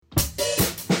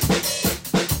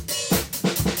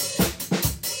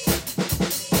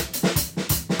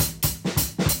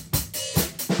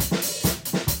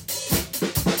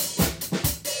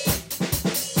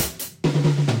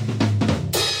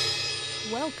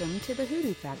Welcome to the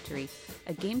Hoodoo Factory,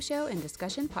 a game show and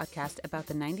discussion podcast about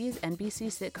the 90s NBC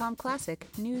sitcom classic,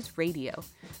 News Radio.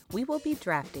 We will be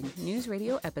drafting News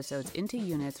Radio episodes into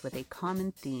units with a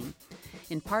common theme.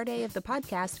 In Part A of the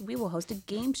podcast, we will host a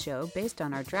game show based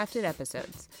on our drafted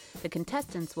episodes. The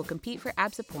contestants will compete for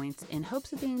ABSA points in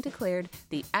hopes of being declared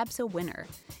the ABSA winner.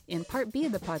 In Part B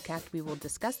of the podcast, we will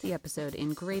discuss the episode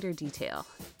in greater detail.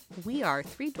 We are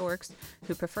three dorks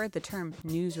who prefer the term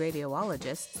news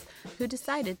radiologists who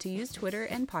decided to use Twitter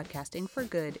and podcasting for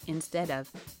good instead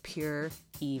of pure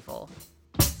evil.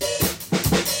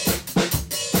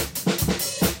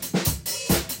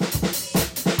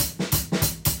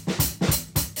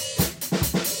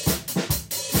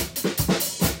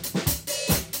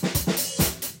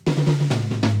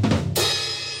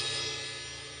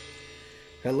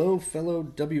 Hello, fellow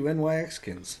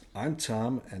WNYXkins. I'm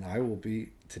Tom, and I will be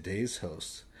today's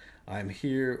host. I'm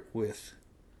here with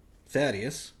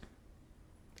Thaddeus.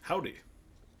 Howdy.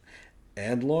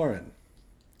 And Lauren.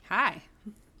 Hi.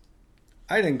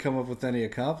 I didn't come up with any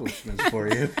accomplishments for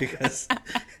you because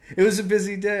it was a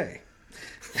busy day.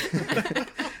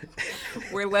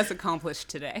 We're less accomplished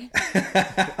today.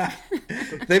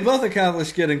 They both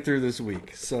accomplished getting through this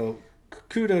week, so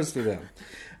kudos to them.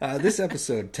 This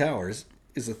episode, Towers,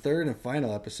 is the third and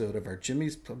final episode of our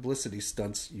Jimmy's Publicity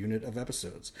Stunts unit of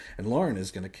episodes, and Lauren is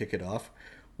going to kick it off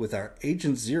with our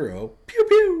Agent Zero pew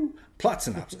pew plot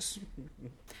synopsis.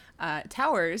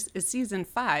 Towers is season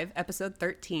 5, episode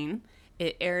 13.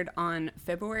 It aired on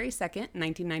February 2nd,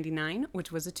 1999,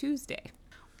 which was a Tuesday.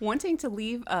 Wanting to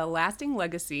leave a lasting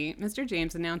legacy, Mr.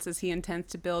 James announces he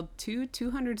intends to build two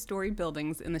 200-story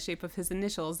buildings in the shape of his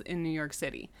initials in New York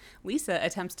City. Lisa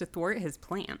attempts to thwart his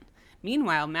plan.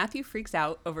 Meanwhile, Matthew freaks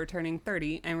out over turning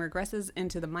 30 and regresses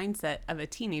into the mindset of a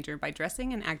teenager by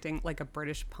dressing and acting like a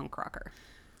British punk rocker.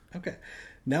 Okay,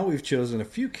 now we've chosen a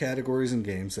few categories and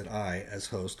games that I, as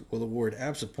host, will award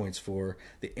ABSA points for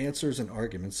the answers and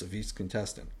arguments of each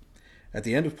contestant. At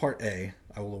the end of Part A,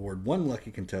 I will award one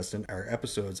lucky contestant our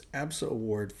episode's ABSA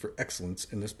Award for Excellence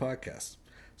in this podcast.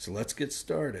 So let's get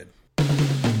started.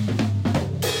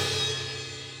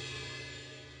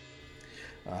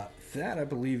 Thad, I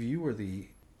believe you were the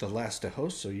last to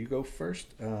host, so you go first.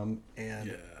 And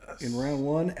yes. In round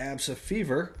one, ABSA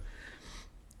Fever.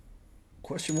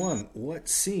 Question one, what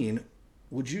scene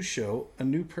would you show a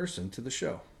new person to the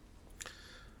show?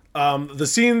 The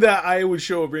scene that I would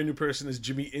show a brand new person is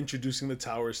Jimmy introducing the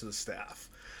Towers to the staff.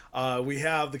 We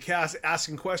have the cast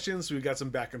asking questions. So we got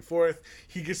some back and forth.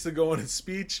 He gets to go on his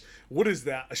speech. What is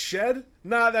that? A shed?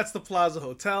 Nah, that's the Plaza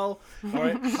Hotel. All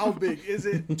right. How big is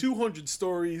it? 200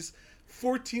 stories,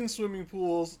 14 swimming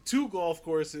pools, 2 golf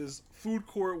courses, food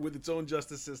court with its own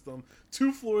justice system,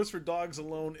 2 floors for dogs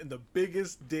alone, and the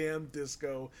biggest damn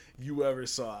disco you ever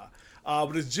saw.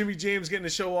 But it's Jimmy James getting to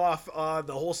show off.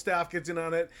 The whole staff gets in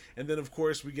on it. And then, of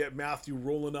course, we get Matthew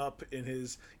rolling up in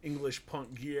his English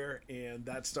punk gear. And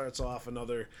that starts off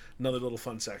another little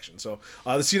fun section. So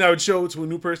the scene I would show to a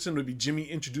new person would be Jimmy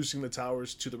introducing the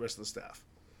Towers to the rest of the staff.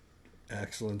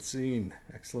 Excellent scene.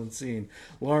 Excellent scene.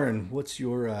 Lauren, what's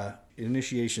your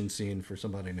initiation scene for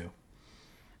somebody new?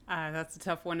 That's a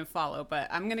tough one to follow, but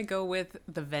I'm going to go with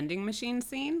the vending machine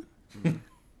scene.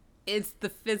 It's the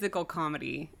physical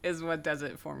comedy is what does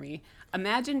it for me.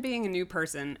 Imagine being a new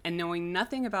person and knowing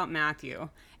nothing about Matthew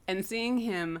and seeing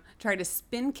him try to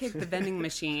spin kick the vending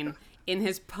machine in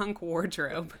his punk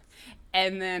wardrobe.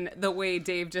 And then the way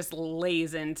Dave just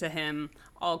lays into him,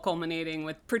 all culminating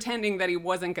with pretending that he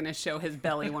wasn't going to show his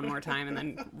belly one more time and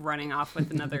then running off with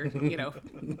another,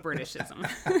 Britishism.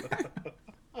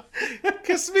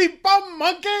 Kiss me, bum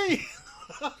monkey!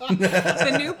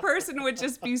 The new person would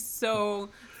just be so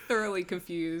thoroughly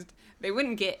confused. They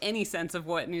wouldn't get any sense of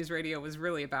what news radio was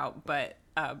really about, but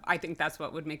I think that's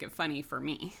what would make it funny for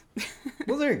me.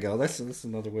 Well, there you go. That's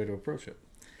another way to approach it.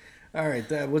 All right,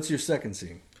 Dad, what's your second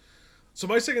scene? So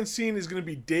my second scene is going to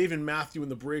be Dave and Matthew in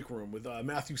the break room with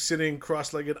Matthew sitting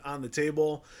cross-legged on the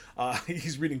table.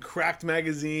 He's reading Cracked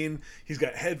magazine. He's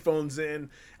got headphones in.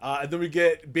 And then we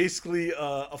get basically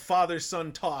a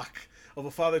father-son talk of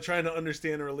a father trying to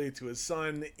understand and relate to his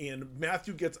son. And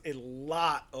Matthew gets a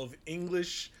lot of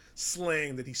English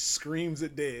slang that he screams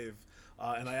at Dave.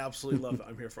 And I absolutely love it.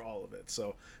 I'm here for all of it.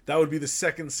 So that would be the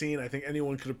second scene. I think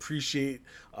anyone could appreciate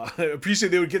they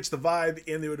would get the vibe,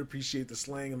 and they would appreciate the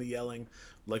slang and the yelling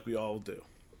like we all do.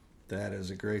 That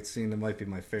is a great scene. That might be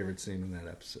my favorite scene in that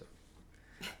episode.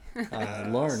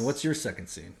 Lauren, what's your second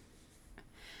scene?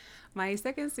 My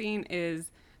second scene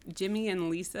is Jimmy and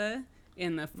Lisa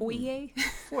in the foyer.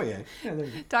 Foyer. Yeah,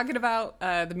 talking about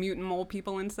the mutant mole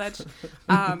people and such.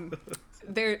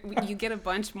 There, you get a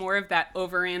bunch more of that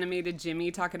over-animated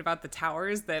Jimmy talking about the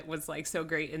towers that was like so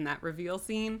great in that reveal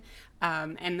scene,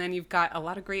 and then you've got a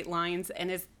lot of great lines,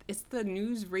 and it's the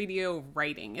news radio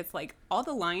writing. It's like all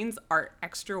the lines are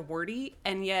extra wordy,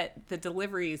 and yet the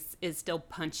delivery is still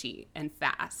punchy and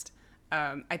fast.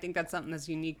 I think that's something that's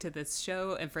unique to this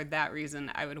show, and for that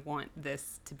reason, I would want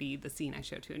this to be the scene I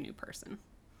show to a new person.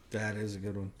 That is a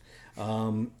good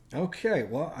one. Okay,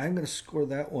 well, I'm going to score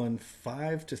that one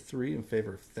 5-3 in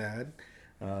favor of Thad.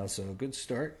 So a good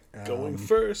start. Going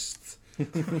first.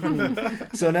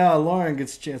 So now Lauren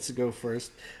gets a chance to go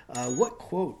first. What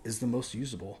quote is the most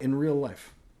usable in real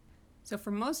life? So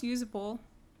for most usable,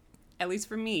 at least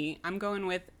for me, I'm going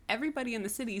with everybody in the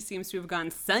city seems to have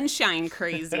gone sunshine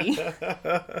crazy.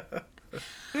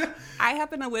 I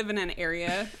happen to live in an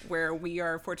area where we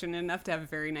are fortunate enough to have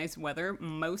very nice weather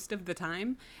most of the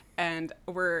time, and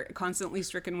we're constantly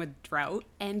stricken with drought.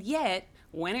 And yet,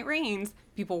 when it rains,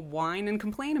 people whine and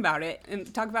complain about it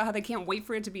and talk about how they can't wait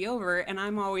for it to be over. And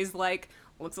I'm always like,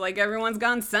 looks like everyone's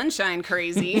gone sunshine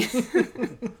crazy.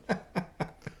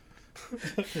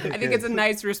 I think it's a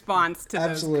nice response to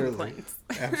those complaints.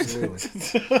 Absolutely.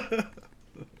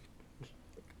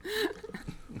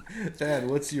 Thad,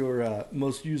 what's your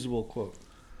most usable quote?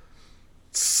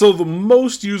 So the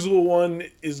most usable one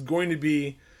is going to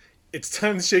be, it's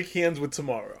time to shake hands with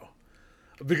tomorrow.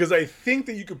 Because I think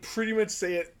that you could pretty much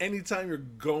say it anytime you're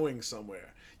going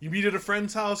somewhere. You meet at a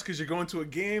friend's house because you're going to a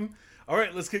game. All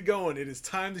right, let's get going. It is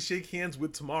time to shake hands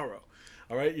with tomorrow.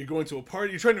 All right, you're going to a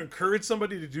party. You're trying to encourage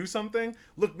somebody to do something.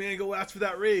 Look, man, go ask for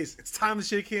that raise. It's time to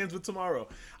shake hands with tomorrow.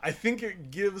 I think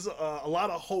it gives a lot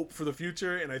of hope for the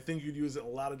future, and I think you'd use it in a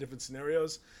lot of different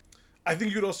scenarios. I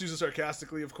think you could also use it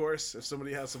sarcastically, of course. If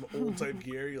somebody has some old type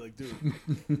gear, you're like, dude,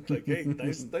 like, hey,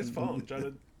 nice phone.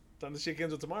 Time to shake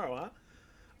hands with tomorrow, huh?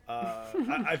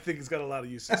 I think it's got a lot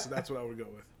of uses, so that's what I would go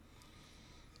with.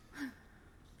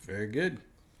 Very good.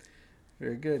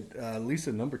 Very good.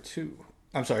 Lisa, number 2.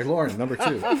 I'm sorry, Lauren, number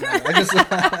 2. I just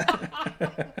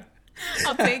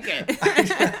I'll take it.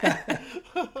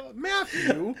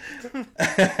 Matthew.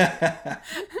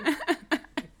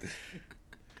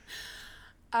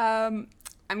 I'm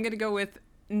going to go with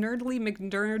Nerdly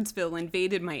McNerdsville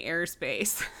invaded my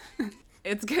airspace.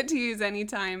 It's good to use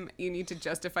anytime you need to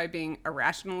justify being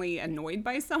irrationally annoyed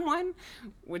by someone,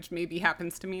 which maybe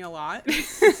happens to me a lot.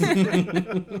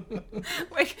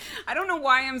 Like, I don't know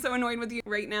why I'm so annoyed with you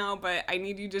right now, but I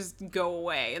need you to just go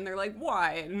away. And they're like,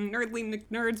 why? Nerdly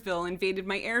McNerdsville invaded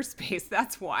my airspace.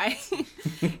 That's why.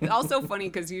 It's also funny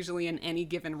because usually in any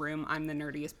given room, I'm the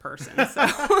nerdiest person. So.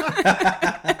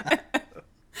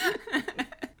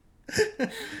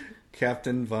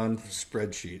 Captain Von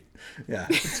Spreadsheet. Yeah.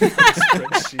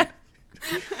 Spreadsheet.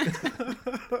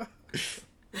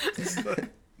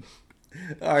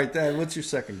 All right, Dad, what's your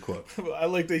second quote? I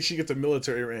like that she gets a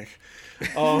military rank.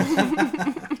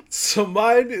 So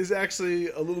mine is actually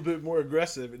a little bit more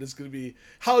aggressive, and it's going to be,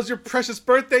 how's your precious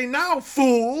birthday now,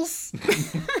 fools?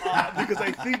 Because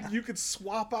I think you could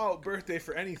swap out birthday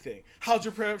for anything. How's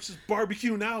your precious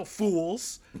barbecue now,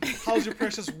 fools? How's your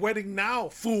precious wedding now,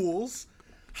 fools?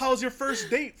 How's your first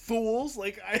date, fools?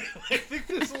 Like, I think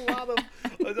there's a lot of,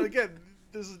 again,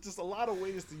 there's just a lot of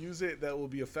ways to use it that will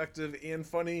be effective and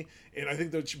funny. And I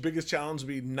think the biggest challenge will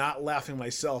be not laughing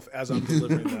myself as I'm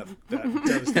delivering that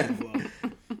devastating blow.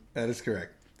 That is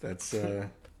correct. That's a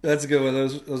good one.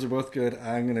 Those are both good.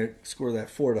 I'm going to score that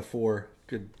 4-4.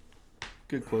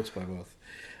 Good quotes by both.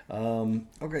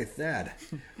 Okay, Thad,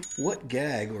 what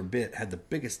gag or bit had the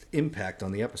biggest impact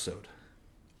on the episode?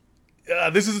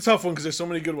 This is a tough one because there's so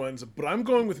many good ones, but I'm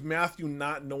going with Matthew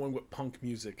not knowing what punk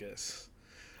music is.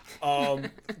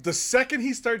 The second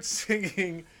he starts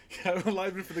singing Kevin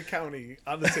Lyman for the County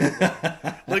on the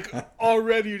table, like,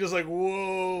 already you're just like,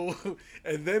 whoa.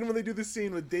 And then when they do the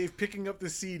scene with Dave picking up the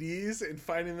CDs and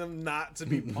finding them not to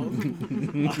be punk,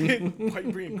 quite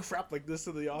bringing crap like this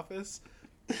to the office,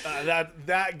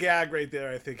 that gag right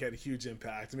there I think had a huge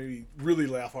impact. Made me really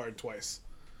laugh hard twice.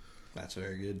 That's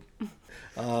very good.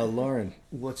 Lauren,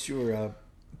 what's your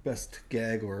best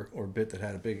gag or bit that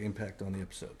had a big impact on the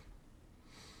episode?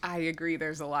 I agree,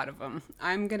 there's a lot of them.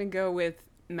 I'm going to go with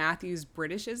Matthew's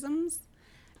Britishisms.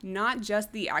 Not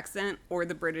just the accent or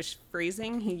the British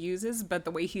phrasing he uses, but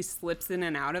the way he slips in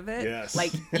and out of it. Yes.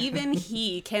 Like, even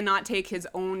he cannot take his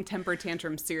own temper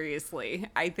tantrum seriously.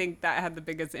 I think that had the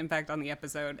biggest impact on the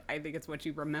episode. I think it's what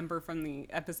you remember from the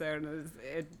episode.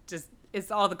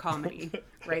 It's all the comedy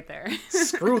right there.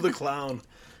 Screw the clown.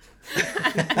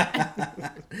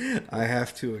 I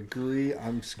have to agree.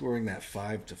 I'm scoring that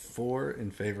 5-4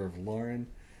 in favor of Lauren.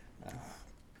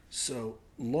 So,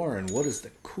 Lauren, what is the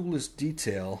coolest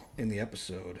detail in the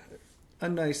episode? A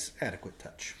nice, adequate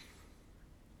touch.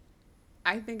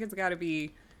 I think it's got to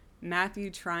be Matthew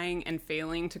trying and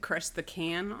failing to crush the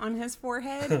can on his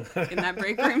forehead in that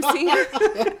break room scene.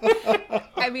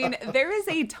 I mean, there is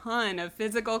a ton of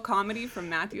physical comedy from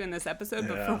Matthew in this episode,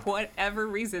 but for whatever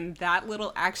reason, that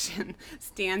little action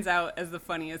stands out as the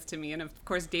funniest to me. And of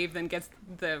course, Dave then gets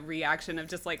the reaction of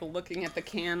just like looking at the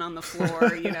can on the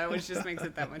floor, you know, which just makes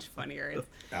it that much funnier.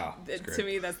 To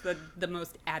me, that's the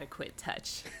most adequate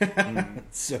touch.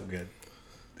 So good.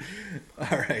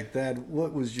 All right, Thad,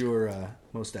 what was your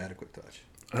most adequate touch?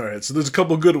 All right, so there's a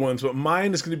couple good ones, but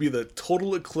mine is going to be the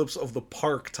Total Eclipse of the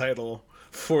Park title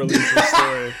for Lisa's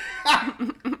story.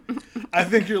 I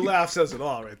think your laugh says it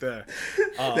all right there.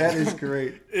 That is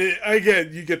great. Again,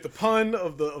 you get the pun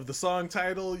of the song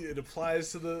title. It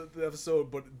applies to the episode,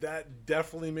 but that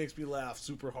definitely makes me laugh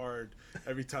super hard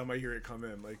every time I hear it come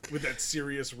in, like with that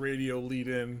serious radio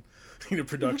lead-in,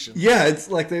 production. Yeah, it's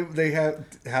like they have.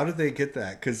 How did they get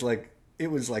that? Because like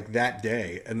it was like that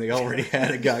day, and they already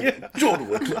had a guy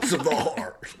Total Eclipse of the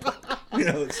Heart.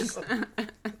 It's just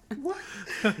what?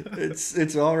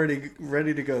 It's already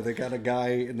ready to go. They got a guy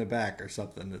in the back or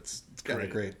something. It's got a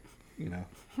great,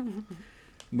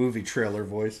 movie trailer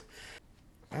voice.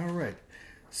 All right,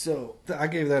 so I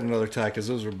gave that another tie because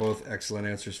those were both excellent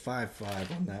answers.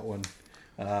 5-5 on that one.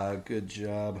 Good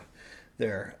job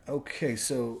there. Okay,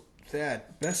 so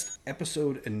that best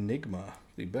episode enigma,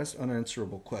 the best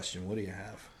unanswerable question. What do you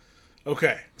have?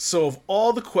 Okay, so of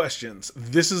all the questions,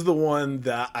 this is the one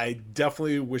that I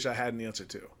definitely wish I had an answer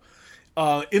to.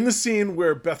 In the scene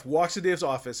where Beth walks to Dave's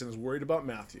office and is worried about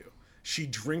Matthew, she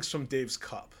drinks from Dave's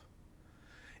cup.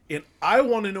 And I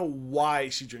want to know why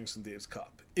she drinks from Dave's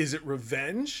cup. Is it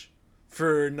revenge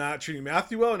for not treating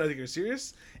Matthew well and not taking her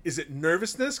serious? Is it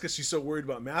nervousness because she's so worried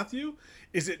about Matthew?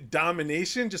 Is it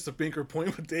domination just to make her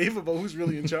point with Dave about who's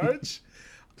really in charge?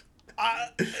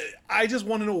 I just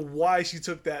want to know why she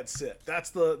took that sip. That's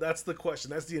the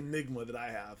question. That's the enigma that I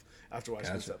have after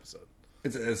watching this episode.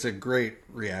 It's a great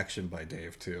reaction by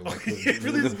Dave too. Like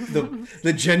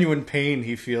the genuine pain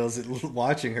he feels at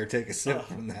watching her take a sip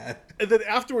from that. And then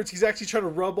afterwards, he's actually trying to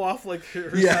rub off like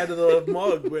her side of the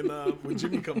mug when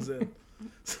Jimmy comes in.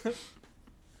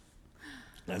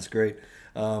 That's great.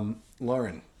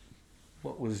 Lauren,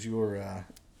 what was your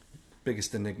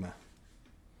biggest enigma?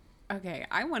 Okay,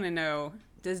 I want to know,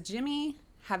 does Jimmy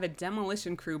have a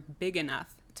demolition crew big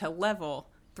enough to level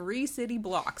 3 city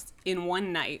blocks in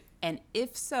one night? And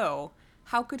if so,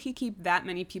 how could he keep that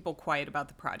many people quiet about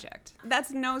the project?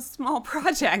 That's no small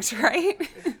project, right?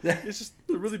 It's just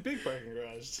a really big parking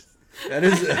garage.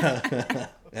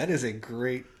 That is a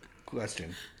great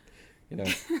question.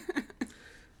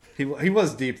 He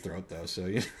was Deep Throat though,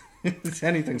 so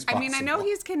anything's possible. I mean, I know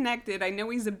he's connected. I know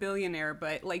he's a billionaire,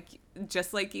 but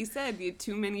just like he said,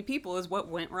 too many people is what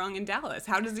went wrong in Dallas.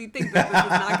 How does he think that this is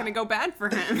not going to go bad for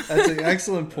him? That's an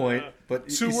excellent point. But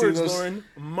Two words, Lauren: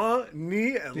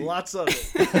 money, and lots of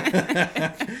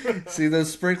it. See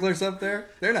those sprinklers up there?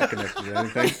 They're not connected to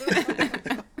anything.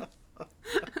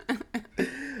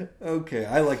 Okay,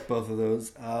 I like both of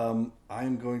those. I'm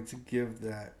going to give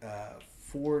that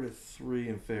 4-3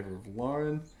 in favor of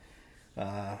Lauren.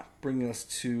 Bringing us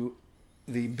to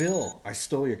the Bill, I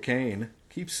Stole Your Cane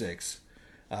keepsakes.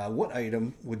 What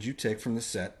item would you take from the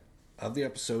set of the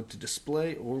episode to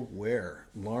display or wear?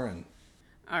 Lauren.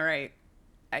 All right.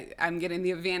 I'm getting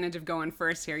the advantage of going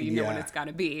first here. You know what it's got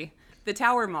to be. The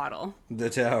tower model. The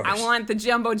towers. I want the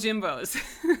Jumbo Jimbos.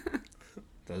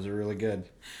 Those are really good.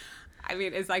 I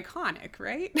mean, it's iconic,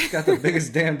 right? It's got the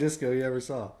biggest damn disco you ever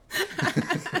saw.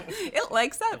 It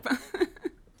lights up.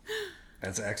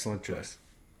 That's an excellent choice.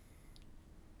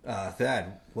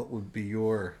 Thad, what would be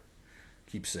your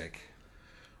keepsake?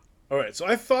 All right, so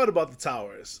I thought about the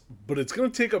towers, but it's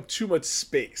going to take up too much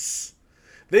space.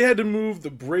 They had to move the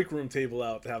break room table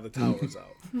out to have the towers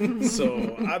out.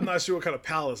 So I'm not sure what kind of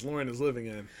palace Lauren is living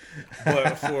in.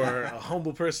 But for a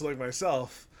humble person like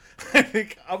myself, I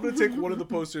think I'm going to take one of the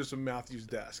posters from Matthew's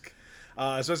desk.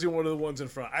 Especially one of the ones in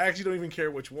front. I actually don't even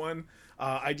care which one.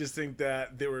 I just think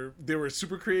that they were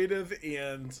super creative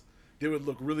and they would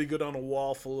look really good on a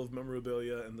wall full of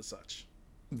memorabilia and the such.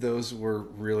 Those were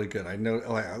really good. I know,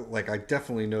 I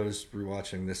definitely noticed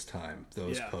rewatching this time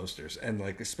those posters, and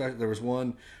especially there was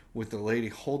one with the lady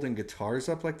holding guitars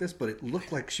up like this, but it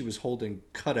looked like she was holding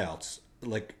cutouts,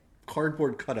 like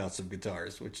cardboard cutouts of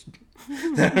guitars, which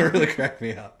that really cracked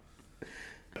me up.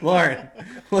 Lauren,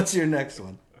 what's your next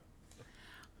one?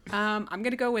 I'm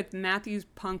going to go with Matthew's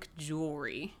punk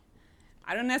jewelry.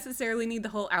 I don't necessarily need the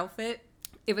whole outfit,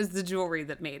 It was the jewelry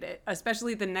that made it,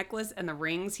 especially the necklace and the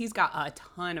rings. He's got a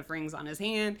ton of rings on his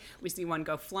hand. We see one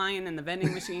go flying in the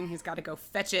vending machine. He's got to go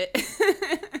fetch it.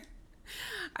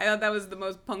 I thought that was the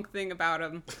most punk thing about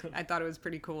him. I thought it was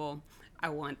pretty cool. I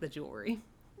want the jewelry.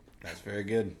 That's very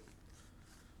good.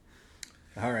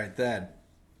 All right, Thad,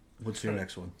 what's your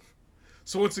next one?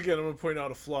 So once again, I'm going to point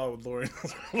out a flaw with Lauren.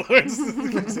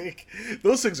 Lauren's sake.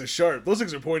 Those things are sharp. Those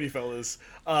things are pointy, fellas.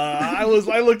 I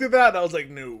looked at that and I was like,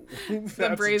 no.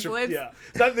 The bracelets? Yeah.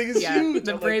 That thing is huge.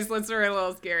 The bracelets are a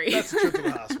little scary. That's a trip to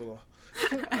the hospital.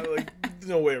 There's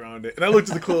no way around it. And I looked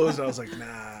at the clothes and I was like,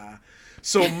 nah.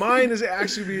 So mine is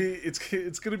actually, it's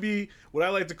going to be what I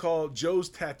like to call Joe's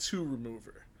tattoo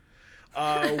remover.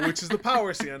 Which is the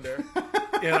power sander,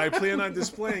 and I plan on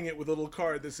displaying it with a little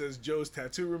card that says Joe's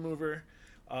tattoo remover,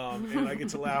 and I get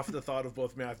to laugh at the thought of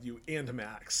both Matthew and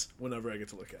Max whenever I get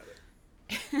to look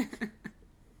at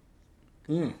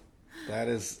it. That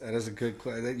is a good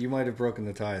question. You might have broken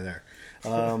the tie there.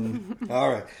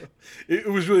 All right.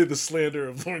 It was really the slander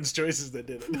of Lauren's choices that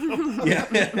did it.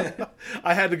 Yeah.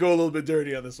 I had to go a little bit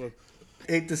dirty on this one.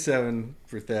 8-7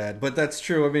 for Thad, but that's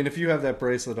true. I mean, if you have that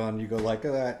bracelet on, you go like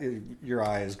that, your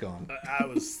eye is gone. I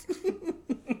was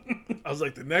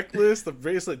like, the necklace, the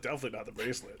bracelet, definitely not the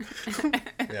bracelet.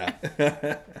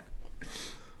 Yeah.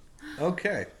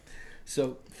 Okay,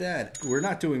 so Thad, we're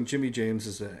not doing Jimmy James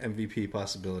as an MVP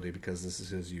possibility because this is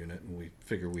his unit, and we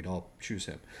figure we'd all choose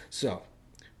him. So,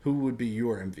 who would be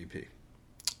your MVP?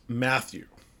 Matthew.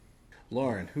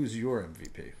 Lauren, who's your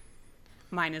MVP?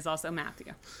 Mine is also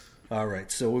Matthew. All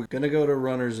right, so we're going to go to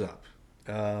runners-up.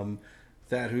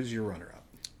 Thad, who's your runner-up?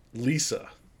 Lisa.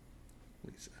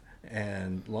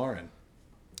 And Lauren?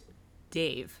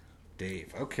 Dave.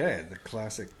 Okay, the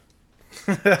classic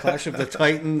Clash of the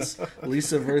Titans,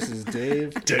 Lisa versus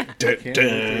Dave.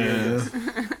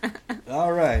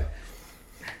 All right.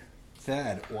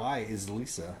 Thad, why is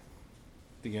Lisa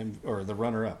the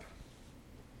runner-up?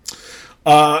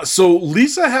 So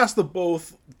Lisa has to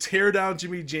both tear down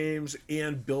Jimmy James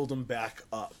and build him back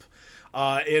up.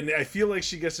 And I feel like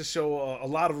she gets to show a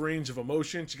lot of range of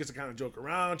emotion. She gets to kind of joke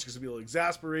around. She gets to be a little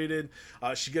exasperated.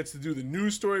 She gets to do the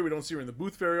news story. We don't see her in the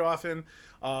booth very often.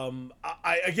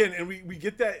 We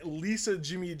get that Lisa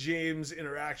Jimmy James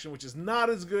interaction, which is not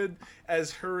as good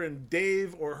as her and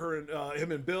Dave or her and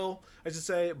him and Bill, I should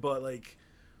say. But like,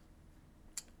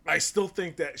 I still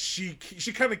think that she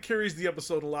kind of carries the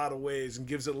episode in a lot of ways and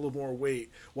gives it a little more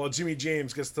weight, while Jimmy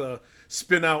James gets to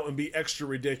spin out and be extra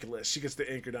ridiculous. She gets to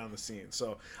anchor down the scene.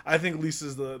 So I think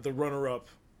Lisa's the runner-up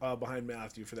behind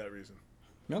Matthew for that reason.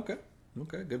 Okay,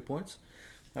 good points.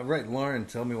 All right, Lauren,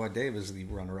 tell me why Dave is the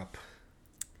runner-up.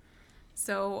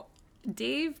 So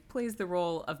Dave plays the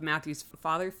role of Matthew's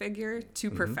father figure to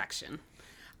perfection.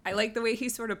 I like the way he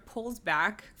sort of pulls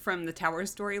back from the Tower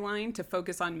storyline to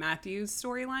focus on Matthew's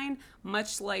storyline,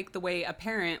 much like the way a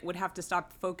parent would have to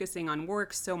stop focusing on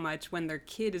work so much when their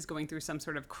kid is going through some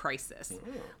sort of crisis.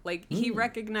 Like, he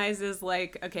recognizes,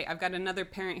 like, okay, I've got another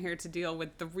parent here to deal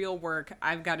with the real work.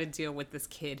 I've got to deal with this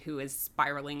kid who is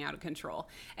spiraling out of control.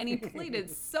 And he played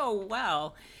it so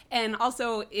well. And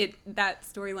also, that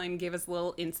storyline gave us a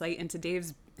little insight into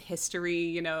Dave's history,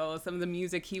 you know, some of the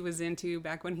music he was into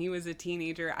back when he was a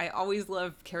teenager. I always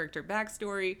love character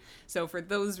backstory. So for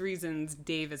those reasons,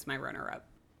 Dave is my runner-up,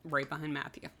 right behind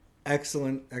Matthew.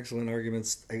 Excellent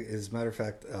arguments. As a matter of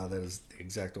fact, that is the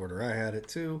exact order I had it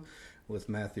too, with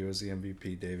Matthew as the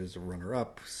MVP, Dave as a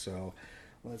runner-up. So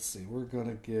let's see, we're going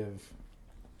to give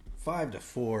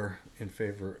 5-4 in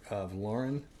favor of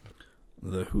Lauren.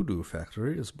 The Hoodoo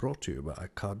Factory is brought to you by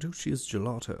Carducci's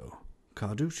Gelato.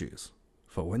 Carducci's,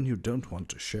 for when you don't want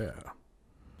to share.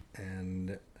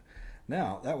 And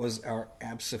now, that was our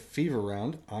ABSA Fever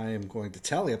round. I am going to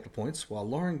tally up the points while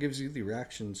Lauren gives you the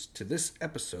reactions to this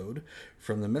episode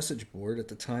from the message board at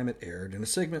the time it aired in a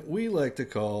segment we like to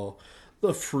call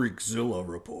the Freakzilla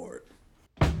Report.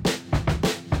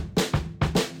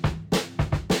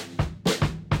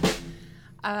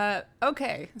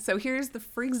 Okay, so here's the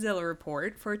Freakzilla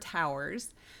Report for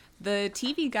Towers. The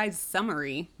TV Guide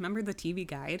summary, remember the TV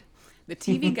Guide? The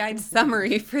TV Guide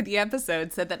summary for the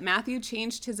episode said that Matthew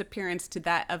changed his appearance to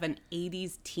that of an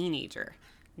 80s teenager.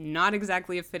 Not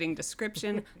exactly a fitting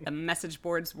description. The message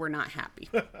boards were not happy.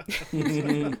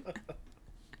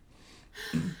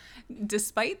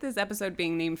 Despite this episode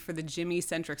being named for the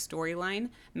Jimmy-centric storyline,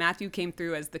 Matthew came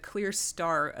through as the clear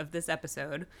star of this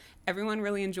episode. Everyone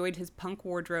really enjoyed his punk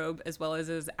wardrobe as well as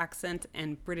his accent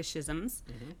and Britishisms.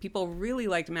 People really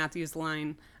liked Matthew's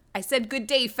line, "I said good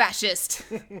day, fascist."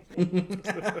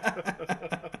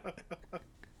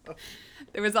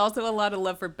 There was also a lot of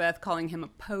love for Beth calling him a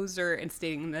poser and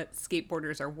stating that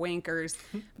skateboarders are wankers.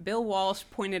 Bill Walsh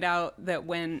pointed out that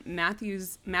when Matthew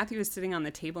is sitting on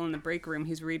the table in the break room,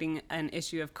 he's reading an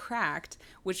issue of Cracked,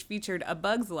 which featured A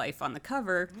Bug's Life on the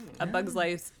cover. A Bug's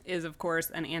Life is, of course,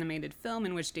 an animated film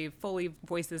in which Dave Foley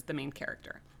voices the main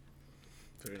character.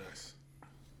 Very nice.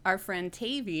 Our friend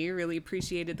Tavy really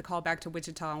appreciated the callback to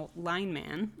Wichita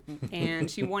Lineman,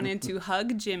 and she wanted to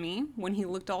hug Jimmy when he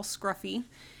looked all scruffy,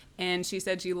 and she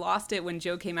said she lost it when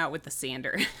Joe came out with the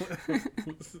sander.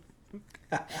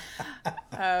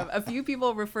 A few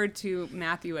people referred to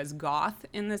Matthew as goth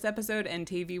in this episode, and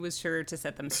Tavy was sure to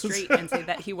set them straight and say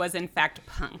that he was in fact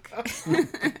punk.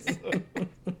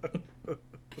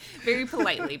 Very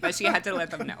politely, but she had to let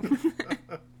them know.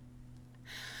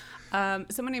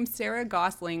 Someone named Sarah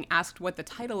Gosling asked what the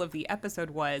title of the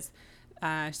episode was.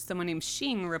 Someone named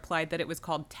Shing replied that it was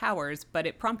called Towers, but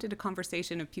it prompted a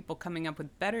conversation of people coming up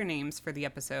with better names for the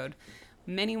episode.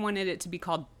 Many wanted it to be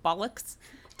called Bollocks.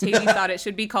 Tavy thought it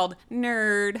should be called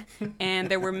Nerd. And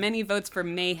there were many votes for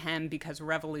Mayhem because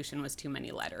Revolution was too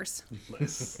many letters.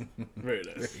 Nice. Very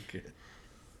nice. Very good.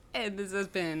 And this has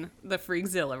been the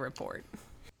Freakzilla Report.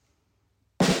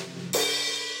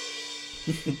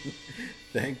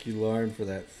 Thank you, Lauren, for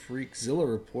that Freakzilla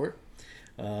report.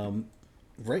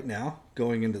 Right now,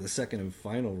 going into the second and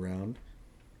final round,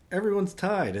 everyone's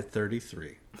tied at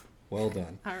 33. Well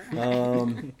done. All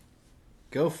right.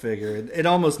 Go figure. It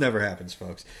almost never happens,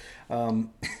 folks.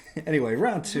 Anyway,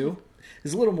 round two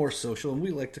is a little more social, and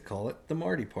we like to call it the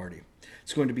Marty Party.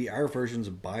 It's going to be our versions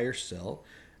of Buy or Sell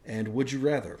and Would You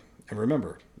Rather. And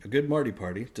remember, a good Marty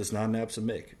Party does not naps a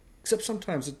make, except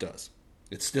sometimes it does.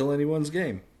 It's still anyone's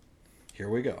game. Here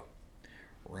we go.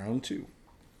 Round two.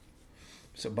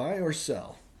 So buy or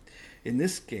sell. In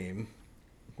this game,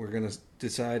 we're going to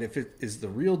decide if it is the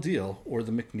real deal or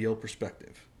the McNeil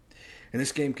perspective. In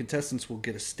this game, contestants will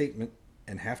get a statement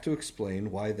and have to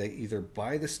explain why they either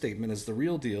buy the statement as the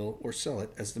real deal or sell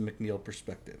it as the McNeil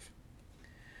perspective.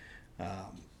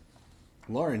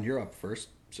 Lauren, you're up first.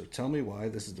 So tell me why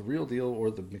this is the real deal or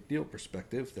the McNeil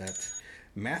perspective that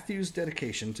Matthew's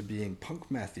dedication to being Punk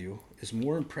Matthew is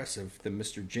more impressive than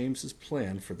Mr. James's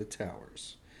plan for the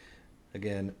towers.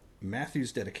 Again,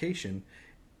 Matthew's dedication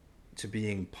to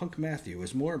being Punk Matthew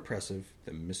is more impressive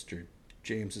than Mr.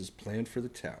 James's plan for the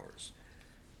towers.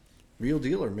 Real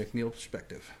deal or McNeil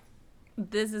perspective?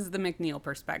 This is the McNeil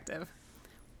perspective.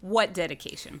 What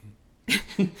dedication?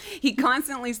 He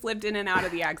constantly slipped in and out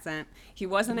of the accent. He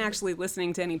wasn't actually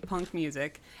listening to any punk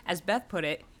music. As Beth put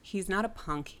it, he's not a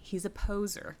punk, he's a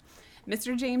poser.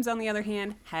 Mr. James, on the other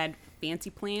hand, had fancy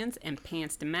plans and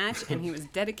pants to match, and he was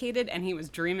dedicated and he was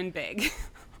dreaming big.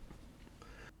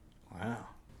 Wow.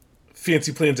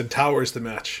 Fancy plans and towers to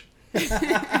match.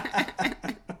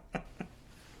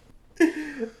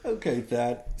 Okay,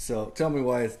 Thad. So tell me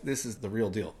why this is the real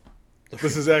deal.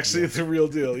 This is actually the real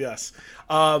deal, yes.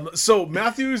 So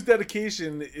Matthew's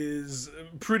dedication is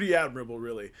pretty admirable,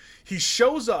 really. He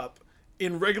shows up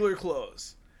in regular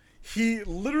clothes. He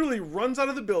literally runs out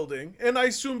of the building, and I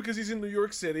assume because he's in New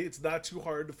York City, it's not too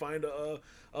hard to find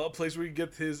a place where he can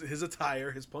get his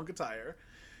attire, his punk attire.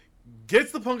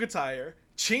 Gets the punk attire,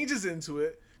 changes into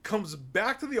it, comes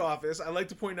back to the office. I like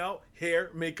to point out, hair,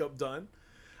 makeup done.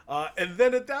 And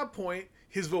then at that point,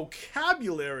 his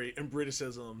vocabulary and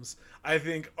Britishisms, I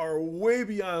think, are way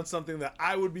beyond something that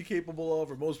I would be capable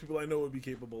of, or most people I know would be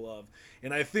capable of.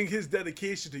 And I think his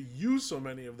dedication to use so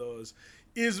many of those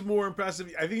is more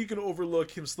impressive. I think you can overlook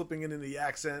him slipping in the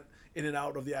accent, in and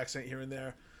out of the accent here and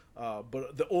there.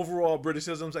 But the overall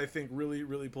Britishisms, I think, really,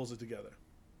 really pulls it together.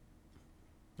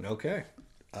 Okay.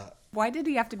 Why did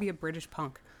he have to be a British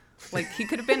punk? Like, he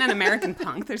could have been an American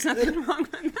punk. There's nothing wrong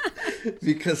with that.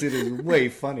 Because it is way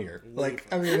funnier. Like,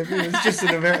 I mean, if he was just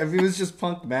if he was just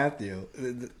Punk Matthew,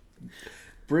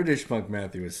 British Punk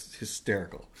Matthew is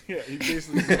hysterical. Yeah, he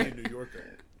basically is a New Yorker.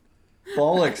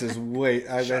 Bollocks is way.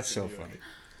 That's so funny.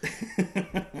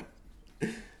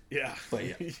 Yeah, But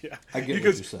yeah, yeah. I get what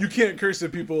because you're saying. you can't curse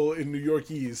at people in New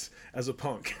Yorkese as a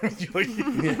punk.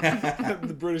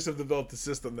 The British have developed a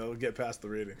system that'll get past the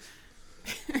rating.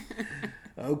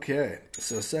 Okay,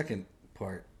 so second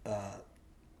part.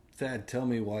 Thad, tell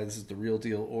me why this is the real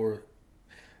deal or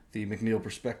the McNeil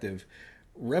perspective.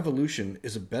 Revolution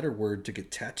is a better word to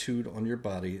get tattooed on your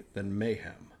body than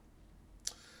mayhem.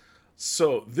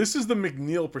 So this is the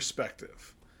McNeil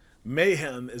perspective.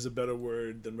 Mayhem is a better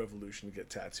word than revolution to get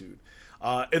tattooed.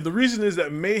 And the reason is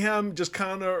that mayhem just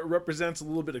kind of represents a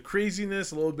little bit of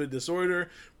craziness, a little bit of disorder.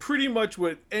 Pretty much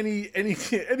what any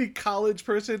college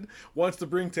person wants to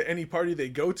bring to any party they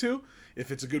go to,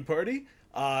 if it's a good party.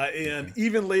 And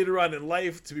even later on in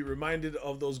life, to be reminded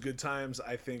of those good times,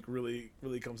 I think really,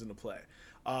 really comes into play.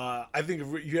 I think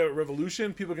if you have a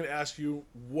revolution, people can ask you,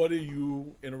 what are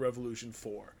you in a revolution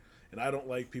for? And I don't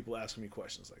like people asking me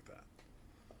questions like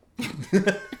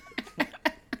that.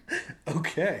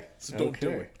 Okay. So don't do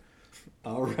it.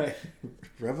 All right.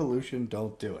 Revolution,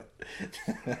 don't do it.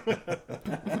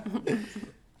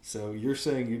 So you're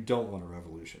saying you don't want a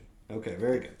revolution. Okay,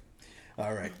 very good.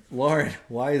 All right. Lauren,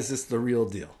 why is this the real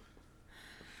deal?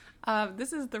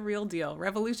 This is the real deal.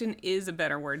 Revolution is a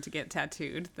better word to get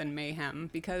tattooed than mayhem,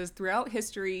 because throughout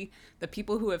history, the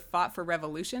people who have fought for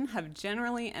revolution have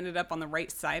generally ended up on the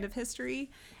right side of history.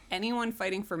 Anyone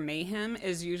fighting for mayhem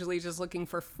is usually just looking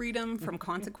for freedom from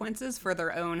consequences for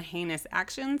their own heinous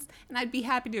actions, and I'd be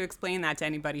happy to explain that to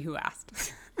anybody who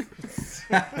asked.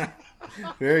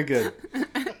 Very good.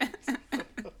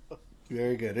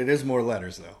 Very good. It is more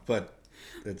letters, though, but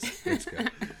it's good.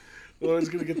 Lauren's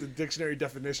going to get the dictionary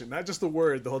definition, not just the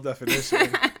word, the whole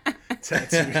definition.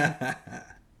 Tattoo.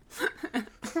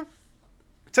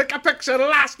 Take a picture to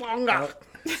last longer.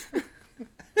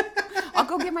 I'll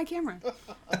go get my camera.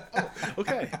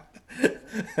 Okay.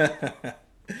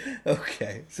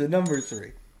 Okay, so number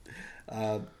 3.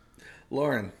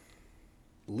 Lauren,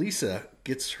 Lisa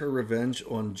gets her revenge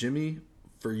on Jimmy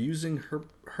for using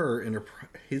her in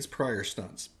his prior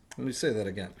stunts. Let me say that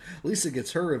again. Lisa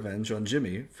gets her revenge on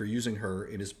Jimmy for using her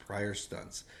in his prior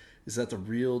stunts. Is that the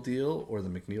real deal or the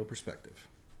McNeil perspective?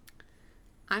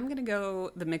 I'm going to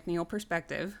go the McNeil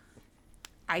perspective.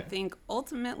 I think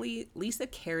ultimately Lisa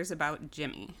cares about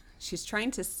Jimmy. She's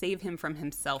trying to save him from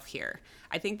himself here.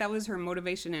 I think that was her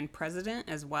motivation in President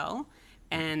as well.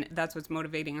 And that's what's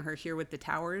motivating her here with the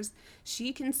towers.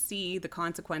 She can see the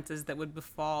consequences that would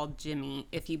befall Jimmy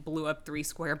if he blew up 3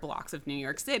 square blocks of New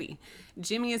York City.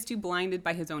 Jimmy is too blinded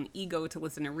by his own ego to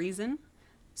listen to reason.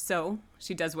 So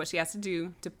she does what she has to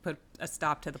do to put a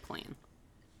stop to the plan.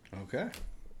 Okay.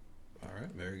 All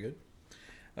right. Very good.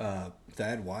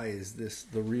 Thad, why is this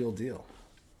the real deal?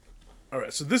 All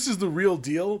right, so this is the real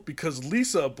deal because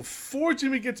Lisa, before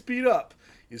Jimmy gets beat up,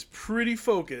 is pretty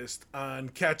focused on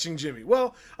catching Jimmy.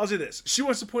 Well, I'll say this. She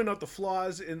wants to point out the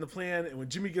flaws in the plan, and when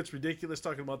Jimmy gets ridiculous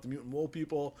talking about the mutant mole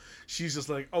people, she's just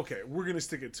like, okay, we're going to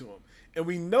stick it to him. And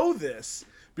we know this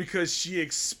because she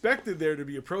expected there to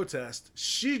be a protest.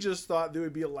 She just thought there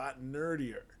would be a lot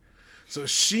nerdier. So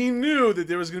she knew that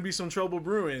there was going to be some trouble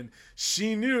brewing.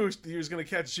 She knew he was going to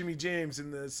catch Jimmy James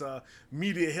in this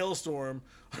media hailstorm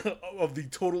of the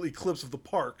total eclipse of the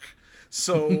park.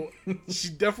 So she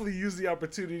definitely used the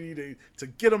opportunity to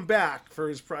get him back for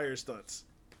his prior stunts.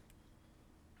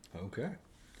 Okay.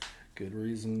 Good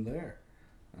reason there.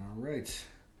 All right.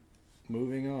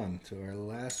 Moving on to our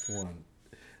last one.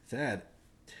 Thad,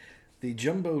 the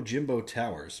Jumbo Jimbo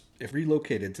Towers, if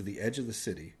relocated to the edge of the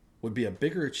city, would be a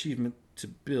bigger achievement to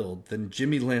build than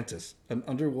Jimmy Lantis, an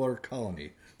underwater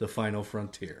colony, the final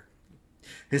frontier.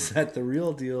 Is that the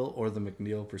real deal or the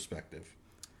McNeil perspective?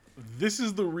 This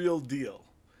is the real deal.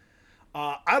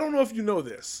 I don't know if you know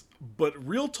this, but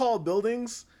real tall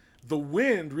buildings, the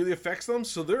wind really affects them,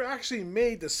 so they're actually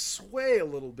made to sway a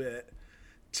little bit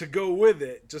to go with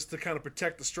it, just to kind of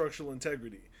protect the structural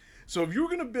integrity. So if you were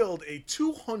going to build a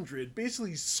 200,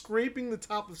 basically scraping the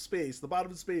top of space, the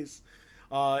bottom of space,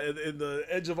 in the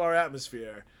edge of our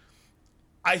atmosphere,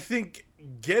 I think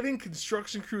getting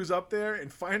construction crews up there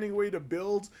and finding a way to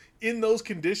build in those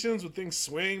conditions with things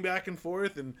swaying back and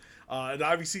forth and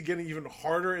obviously getting even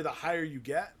harder the higher you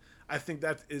get, I think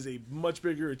that is a much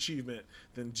bigger achievement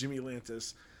than Jimmy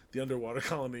Lantis, the underwater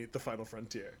colony, the final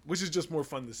frontier, which is just more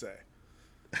fun to say.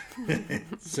 It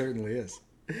certainly is.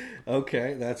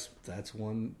 Okay, that's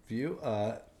one view.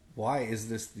 Why is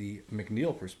this the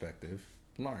McNeil perspective,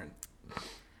 Lauren?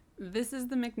 This is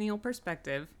the McNeil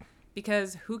perspective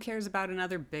because who cares about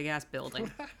another big-ass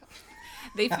building?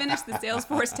 They finished the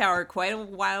Salesforce Tower quite a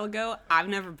while ago. I've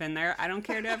never been there. I don't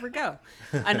care to ever go.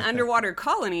 An underwater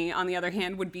colony, on the other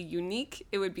hand, would be unique.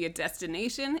 It would be a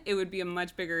destination. It would be a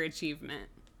much bigger achievement.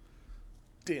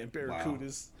 Damn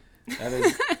barracudas. Wow.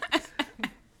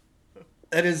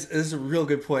 That is a real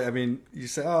good point. I mean, you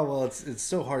say, oh, well, it's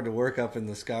so hard to work up in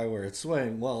the sky where it's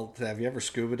swaying. Well, have you ever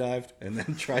scuba dived and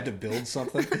then tried to build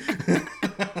something?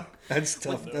 That's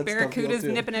tough. That's barracudas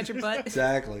tough nipping at your butt.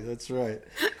 Exactly. That's right.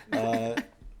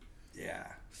 Yeah.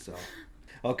 So,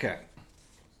 okay.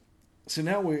 So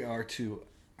now we are to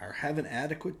our Have an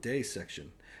Adequate Day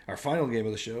section. Our final game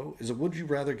of the show is a Would You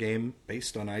Rather game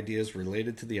based on ideas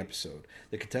related to the episode.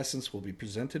 The contestants will be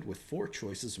presented with 4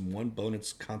 choices and 1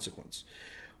 bonus consequence.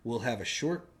 We'll have a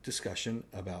short discussion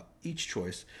about each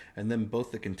choice, and then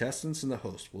both the contestants and the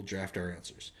host will draft our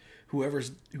answers. Whoever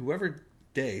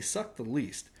day sucked the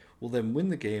least will then win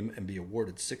the game and be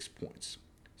awarded 6 points.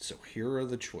 So here are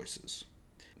the choices.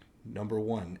 Number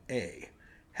 1, A.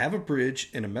 Have a bridge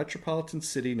in a metropolitan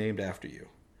city named after you.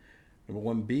 Number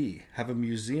 1B. Have a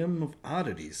museum of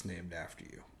oddities named after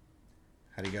you.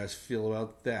 How do you guys feel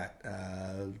about that?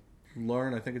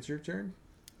 Lauren, I think it's your turn.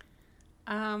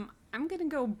 I'm gonna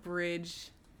go bridge.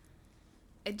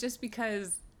 Just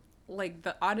because, like,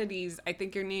 the oddities, I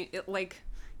think your name,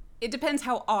 it depends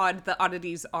how odd the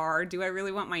oddities are. Do I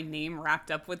really want my name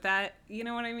wrapped up with that? You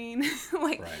know what I mean?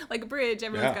 Like a bridge,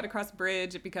 everyone's got to cross a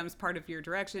bridge. It becomes part of your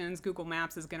directions. Google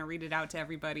Maps is going to read it out to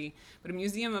everybody. But a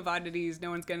museum of oddities, no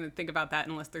one's going to think about that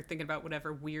unless they're thinking about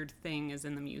whatever weird thing is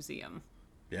in the museum.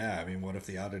 Yeah, I mean, what if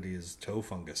the oddity is toe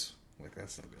fungus? Like,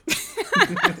 that's not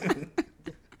good.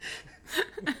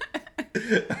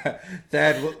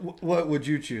 Thad, what would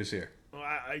you choose here?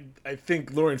 I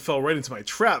think Lauren fell right into my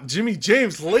trap. Jimmy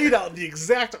James laid out the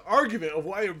exact argument of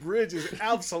why a bridge is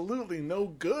absolutely no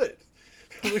good.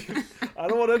 I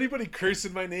don't want anybody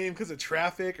cursing my name because of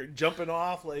traffic or jumping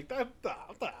off. Like, I'm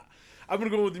going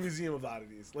to go with the Museum of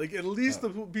Oddities. Like, at least the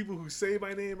people who say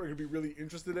my name are going to be really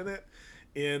interested in it.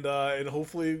 And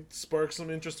hopefully spark some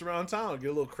interest around town. Get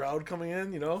a little crowd coming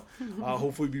in, you know.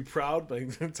 Hopefully be proud.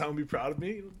 Like, town be proud of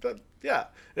me. But, yeah,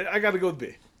 I got to go with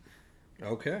B.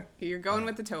 Okay. You're going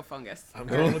with the toe fungus. I'm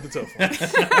going with the toe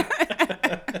fungus.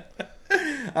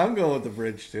 I'm going with the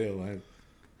bridge, too.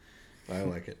 I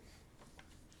like it.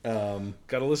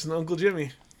 Gotta listen to Uncle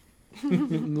Jimmy.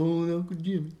 No, Uncle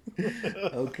Jimmy.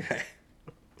 Okay.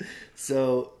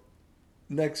 So,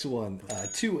 next one.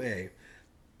 2A.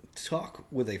 Talk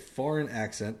with a foreign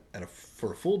accent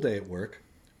for a full day at work,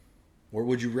 or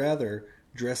would you rather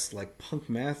dress like Punk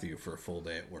Matthew for a full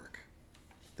day at work?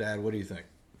 Dad, what do you think?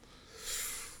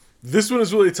 This one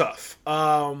is really tough.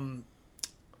 I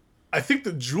think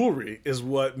the jewelry is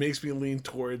what makes me lean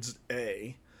towards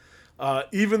A.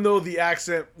 Even though the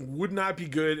accent would not be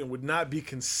good and would not be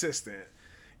consistent,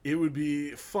 it would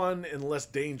be fun and less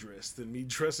dangerous than me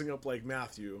dressing up like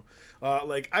Matthew.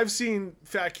 Like, I've seen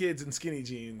fat kids in skinny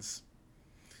jeans.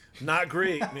 Not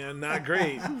great, man. Not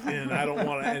great. And I don't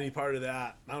want any part of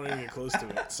that. I don't even get close to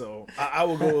it. So I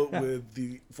will go with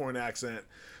the foreign accent.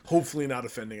 Hopefully not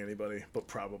offending anybody, but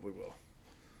probably will.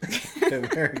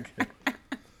 Very good.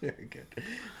 Very good.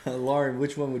 Lauren,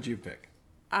 which one would you pick?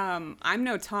 I'm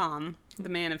no Tom, the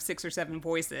man of 6 or 7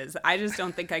 voices. I just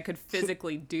don't think I could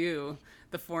physically do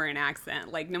the foreign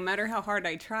accent. Like, no matter how hard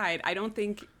I tried, I don't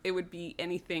think it would be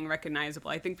anything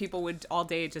recognizable. I think people would all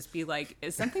day just be like,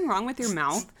 is something wrong with your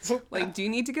mouth? Like, do you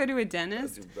need to go to a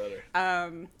dentist? That's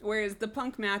better. Whereas the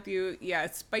Punk Matthew, yeah,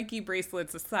 spiky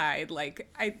bracelets aside, like,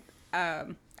 I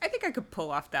think I could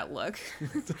pull off that look.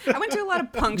 I went to a lot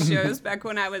of punk shows back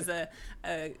when I was a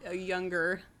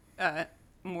younger,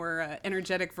 more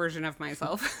energetic version of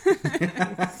myself.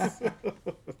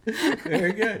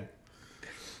 Very good.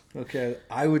 Okay,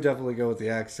 I would definitely go with the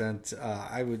accent.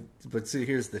 But see,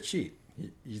 here's the cheat.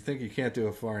 You think you can't do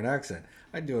a foreign accent?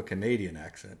 I'd do a Canadian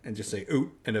accent and just say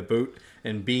oot and a boot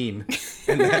and bean,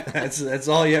 and that's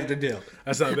all you have to do.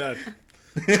 That's not bad.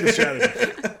 That's good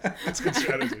strategy. That's good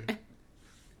strategy.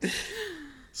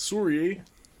 Sorry,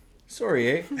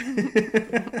 eh?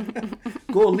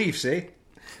 Go Leafs, eh?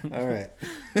 All right.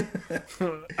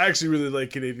 I actually really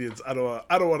like Canadians. I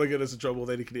don't want to get us in trouble with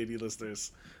any Canadian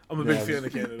listeners. I'm a big fan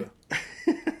of Canada.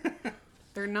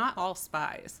 They're not all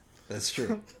spies. That's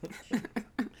true.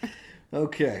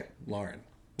 Okay, Lauren,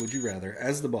 would you rather,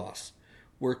 as the boss,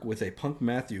 work with a Punk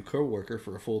Matthew co-worker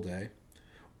for a full day,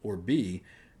 or B,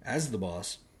 as the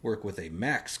boss, work with a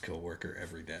Max co-worker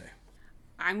every day?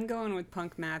 I'm going with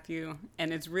Punk Matthew,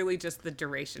 and it's really just the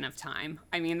duration of time.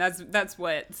 I mean, that's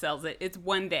what sells it. It's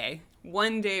one day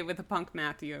with a Punk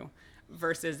Matthew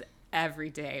versus every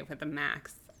day with a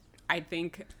Max. I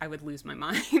think I would lose my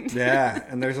mind. Yeah,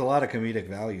 and there's a lot of comedic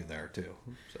value there too.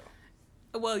 So.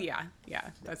 Well, yeah,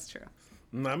 that's true.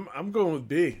 I'm going with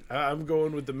B. I'm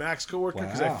going with the Max coworker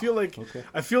because Wow.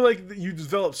 I feel like you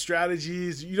develop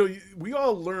strategies. You know, we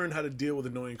all learn how to deal with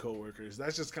annoying coworkers.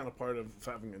 That's just kind of part of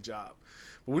having a job.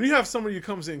 But when you have somebody who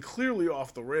comes in clearly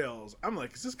off the rails, I'm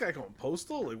like, is this guy going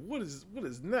postal? Like, what is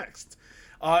next?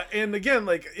 And again,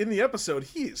 like in the episode,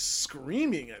 he is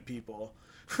screaming at people.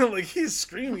 Like, he's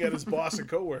screaming at his boss and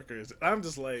coworkers. I'm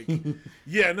just like,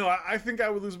 yeah, no, I think I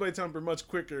would lose my temper much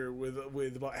quicker with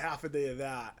about half a day of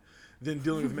that than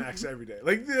dealing with Max every day.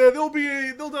 Like, there'll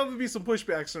definitely be some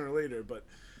pushback sooner or later, but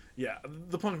yeah,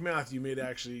 the Punk Matthew may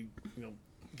actually,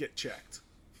 get checked.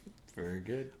 Very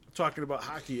good. Talking about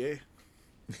hockey,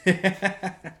 eh?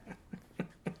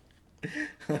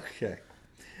 Okay.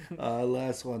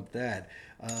 Last one, Thad.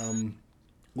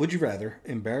 Would you rather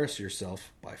embarrass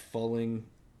yourself by falling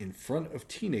in front of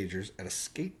teenagers at a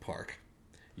skate park?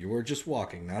 You were just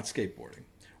walking, not skateboarding.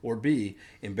 Or B,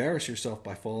 embarrass yourself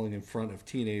by falling in front of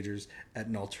teenagers at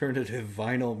an alternative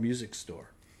vinyl music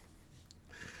store?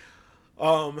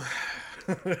 I'm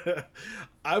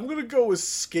gonna go with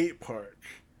skate park,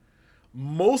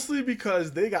 mostly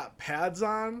because they got pads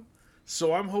on.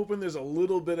 So I'm hoping there's a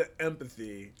little bit of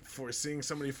empathy for seeing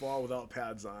somebody fall without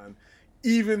pads on,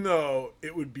 even though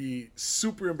it would be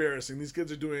super embarrassing. These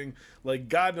kids are doing like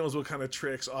God knows what kind of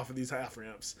tricks off of these half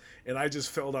ramps, and I just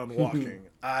fell down walking.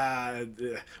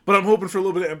 But I'm hoping for a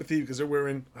little bit of empathy because they're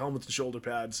wearing helmets and shoulder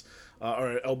pads,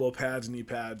 or elbow pads, knee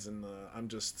pads, and I'm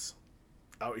just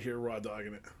out here raw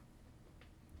dogging it.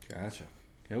 Gotcha.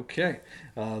 Okay.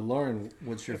 Lauren,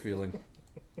 what's your feeling?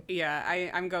 Yeah,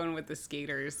 I'm going with the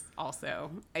skaters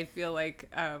also. I feel like,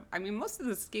 most of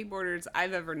the skateboarders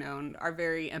I've ever known are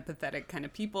very empathetic kind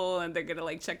of people, and they're going to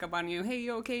like check up on you. Hey,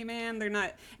 you okay, man? They're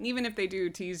not, and even if they do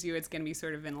tease you, it's going to be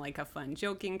sort of in like a fun,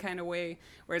 joking kind of way.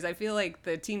 Whereas I feel like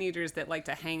the teenagers that like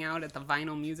to hang out at the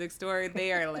vinyl music store,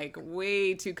 they are like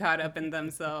way too caught up in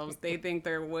themselves. They think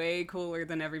they're way cooler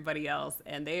than everybody else,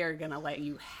 and they are going to let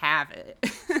you have it.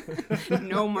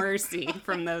 No mercy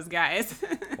from those guys.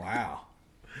 Wow.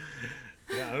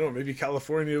 Yeah, I don't know. Maybe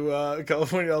California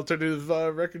alternative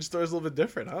record store is a little bit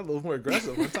different. Huh? A little more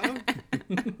aggressive. Huh, Tom?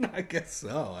 I guess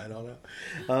so. I don't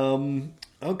know.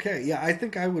 Okay. Yeah, I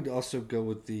think I would also go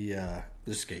with the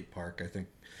skate park. I think,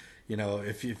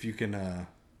 if you can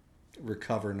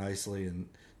recover nicely and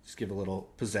just give a little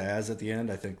pizzazz at the end,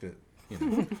 I think that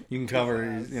you can cover.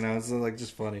 It's like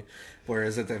just funny.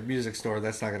 Whereas at the music store,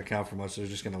 that's not going to count for much. They're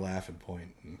just going to laugh and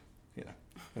point, and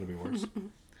it'll be worse.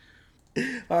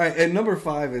 All right, and number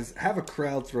 5 is have a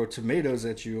crowd throw tomatoes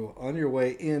at you on your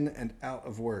way in and out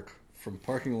of work from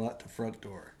parking lot to front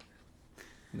door.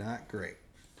 Not great.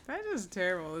 That is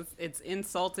terrible. It's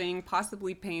insulting,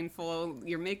 possibly painful.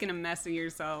 You're making a mess of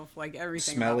yourself. Like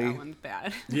everything Smelly. about that one's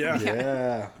bad.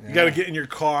 Yeah. You got to get in your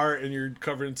car and you're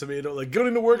covered in tomato. Like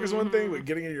going to work is one thing, but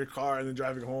getting in your car and then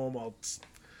driving home all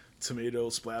tomato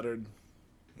splattered.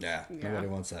 Yeah, nobody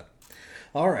wants that.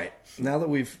 All right, now that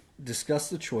we've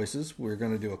discussed the choices, we're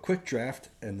going to do a quick draft,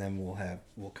 and then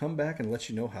we'll come back and let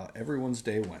you know how everyone's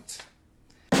day went.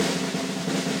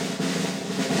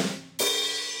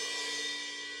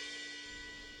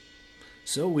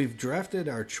 So we've drafted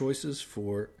our choices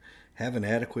for have an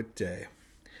adequate day.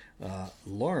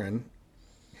 Lauren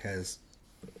has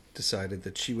decided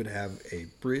that she would have a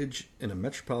bridge in a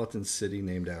metropolitan city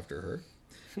named after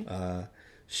her.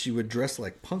 She would dress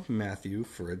like Punk Matthew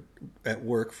at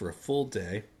work for a full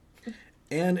day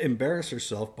and embarrass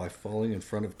herself by falling in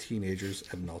front of teenagers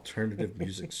at an alternative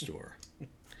music store.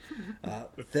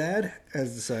 Thad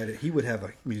has decided he would have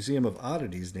a museum of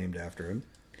oddities named after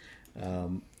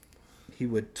him. He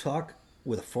would talk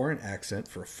with a foreign accent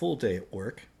for a full day at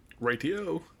work.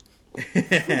 Rightio.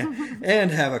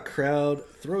 And have a crowd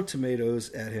throw tomatoes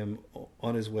at him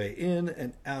on his way in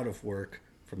and out of work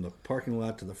from the parking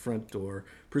lot to the front door,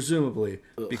 presumably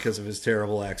because of his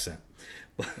terrible accent.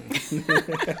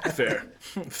 Fair.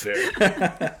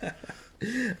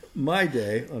 My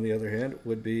day, on the other hand,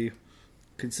 would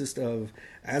consist of,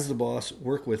 as the boss,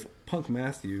 work with a Punk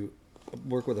Matthew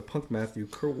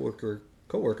coworker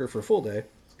for a full day.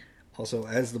 Also,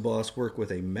 as the boss, work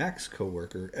with a Max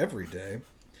coworker every day.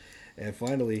 And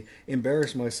finally,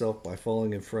 embarrass myself by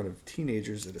falling in front of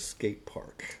teenagers at a skate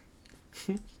park.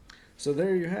 So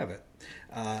there you have it.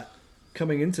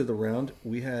 Coming into the round,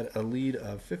 we had a lead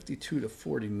of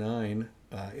 52-49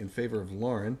 in favor of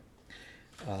Lauren.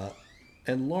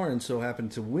 And Lauren so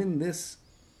happened to win this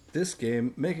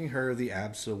game, making her the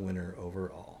ABSA winner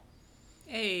overall.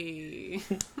 Hey.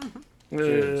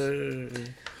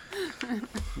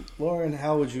 Lauren,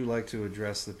 how would you like to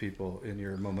address the people in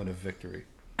your moment of victory?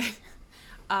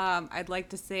 I'd like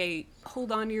to say, hold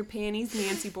on to your panties,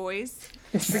 Nancy boys.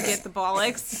 Forget the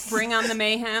bollocks. Bring on the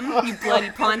mayhem, you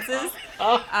bloody ponces.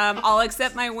 I'll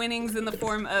accept my winnings in the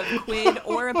form of quid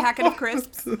or a packet of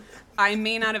crisps. I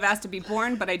may not have asked to be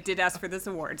born, but I did ask for this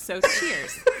award. So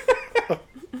cheers.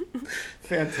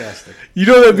 Fantastic. You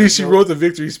know that means she wrote the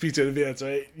victory speech in advance,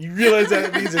 right? You realize that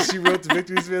it means that she wrote the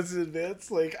victory speech in advance?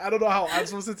 Like, I don't know how I'm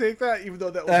supposed to take that, even though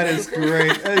that is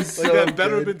great. That is like, so that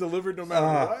better good. have been delivered no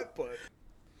matter what, but...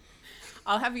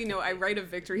 I'll have you know I write a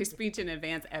victory speech in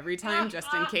advance every time,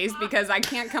 just in case, because I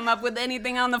can't come up with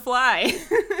anything on the fly.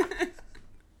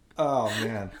 Oh,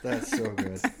 man. That's so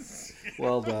good.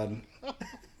 Well done.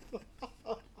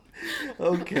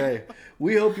 Okay.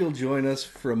 We hope you'll join us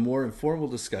for a more informal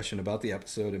discussion about the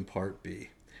episode in Part B.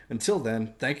 Until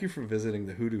then, thank you for visiting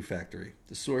the Hoodoo Factory,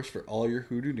 the source for all your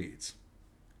hoodoo needs.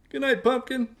 Good night,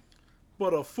 Pumpkin.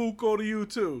 But a Fuko to you,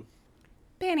 too.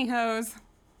 Pantyhose.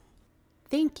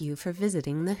 Thank you for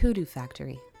visiting the Hoodoo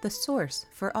Factory, the source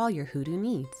for all your hoodoo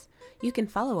needs. You can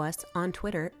follow us on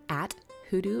Twitter at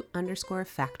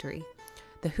hoodoo_factory.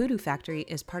 The Hoodoo Factory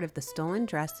is part of the Stolen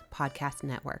Dress Podcast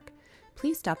Network.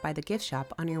 Please stop by the gift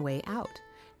shop on your way out.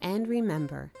 And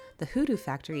remember, the Hoodoo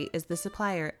Factory is the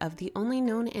supplier of the only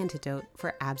known antidote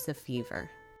for abscess fever.